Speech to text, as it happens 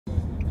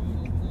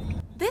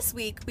This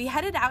week, we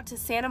headed out to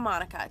Santa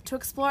Monica to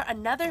explore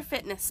another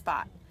fitness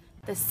spot,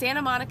 the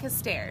Santa Monica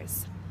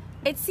Stairs.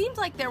 It seemed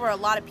like there were a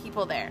lot of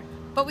people there,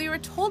 but we were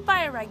told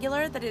by a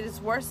regular that it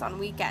is worse on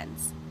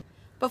weekends.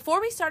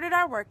 Before we started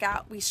our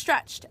workout, we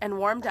stretched and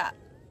warmed up.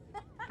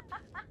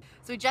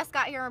 So we just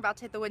got here and we're about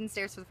to hit the wooden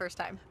stairs for the first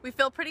time. We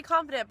feel pretty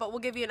confident, but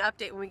we'll give you an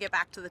update when we get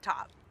back to the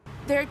top.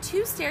 There are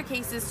two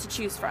staircases to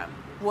choose from,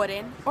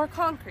 wooden or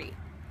concrete.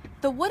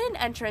 The wooden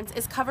entrance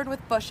is covered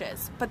with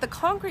bushes, but the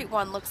concrete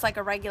one looks like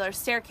a regular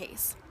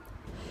staircase.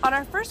 On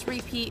our first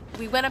repeat,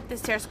 we went up the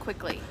stairs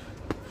quickly,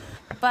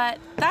 but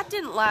that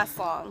didn't last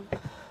long.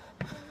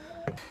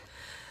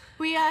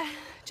 We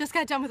just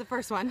got done with the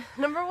first one.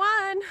 Number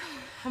one.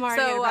 I'm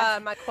already out of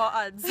breath. My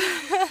quads,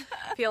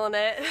 feeling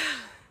it.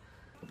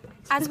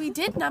 As we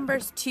did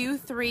numbers 2,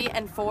 3,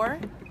 and 4,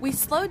 we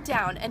slowed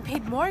down and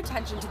paid more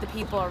attention to the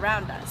people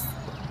around us.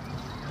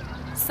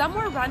 Some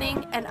were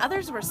running and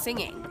others were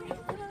singing.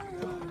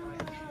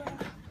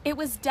 It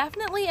was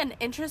definitely an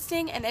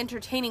interesting and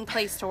entertaining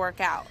place to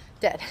work out.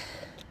 Dead.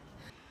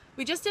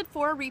 We just did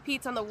 4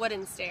 repeats on the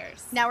wooden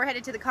stairs. Now we're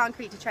headed to the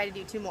concrete to try to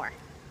do 2 more.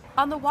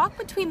 On the walk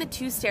between the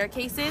 2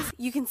 staircases,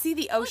 you can see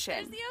the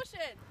ocean. Look, there's the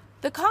ocean.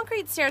 The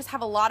concrete stairs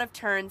have a lot of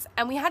turns,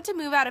 and we had to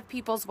move out of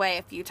people's way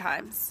a few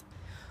times.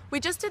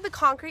 We just did the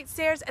concrete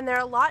stairs and they're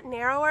a lot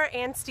narrower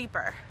and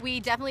steeper. We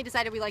definitely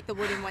decided we like the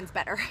wooden ones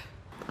better.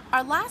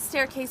 Our last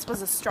staircase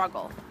was a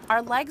struggle.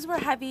 Our legs were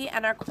heavy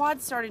and our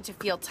quads started to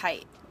feel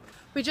tight.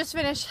 We just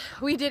finished.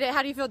 We did it.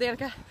 How do you feel,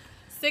 Danica?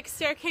 6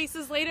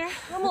 staircases later,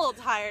 I'm a little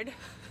tired.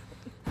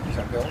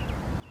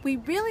 We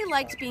really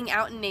liked being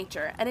out in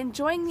nature and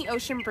enjoying the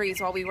ocean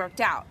breeze while we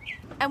worked out.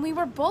 And we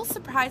were both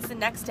surprised the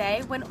next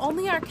day when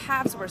only our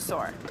calves were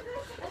sore.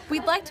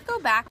 We'd like to go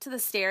back to the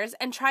stairs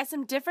and try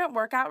some different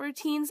workout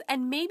routines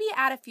and maybe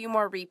add a few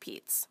more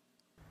repeats.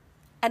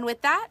 And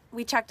with that,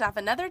 we checked off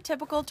another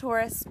typical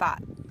tourist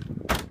spot.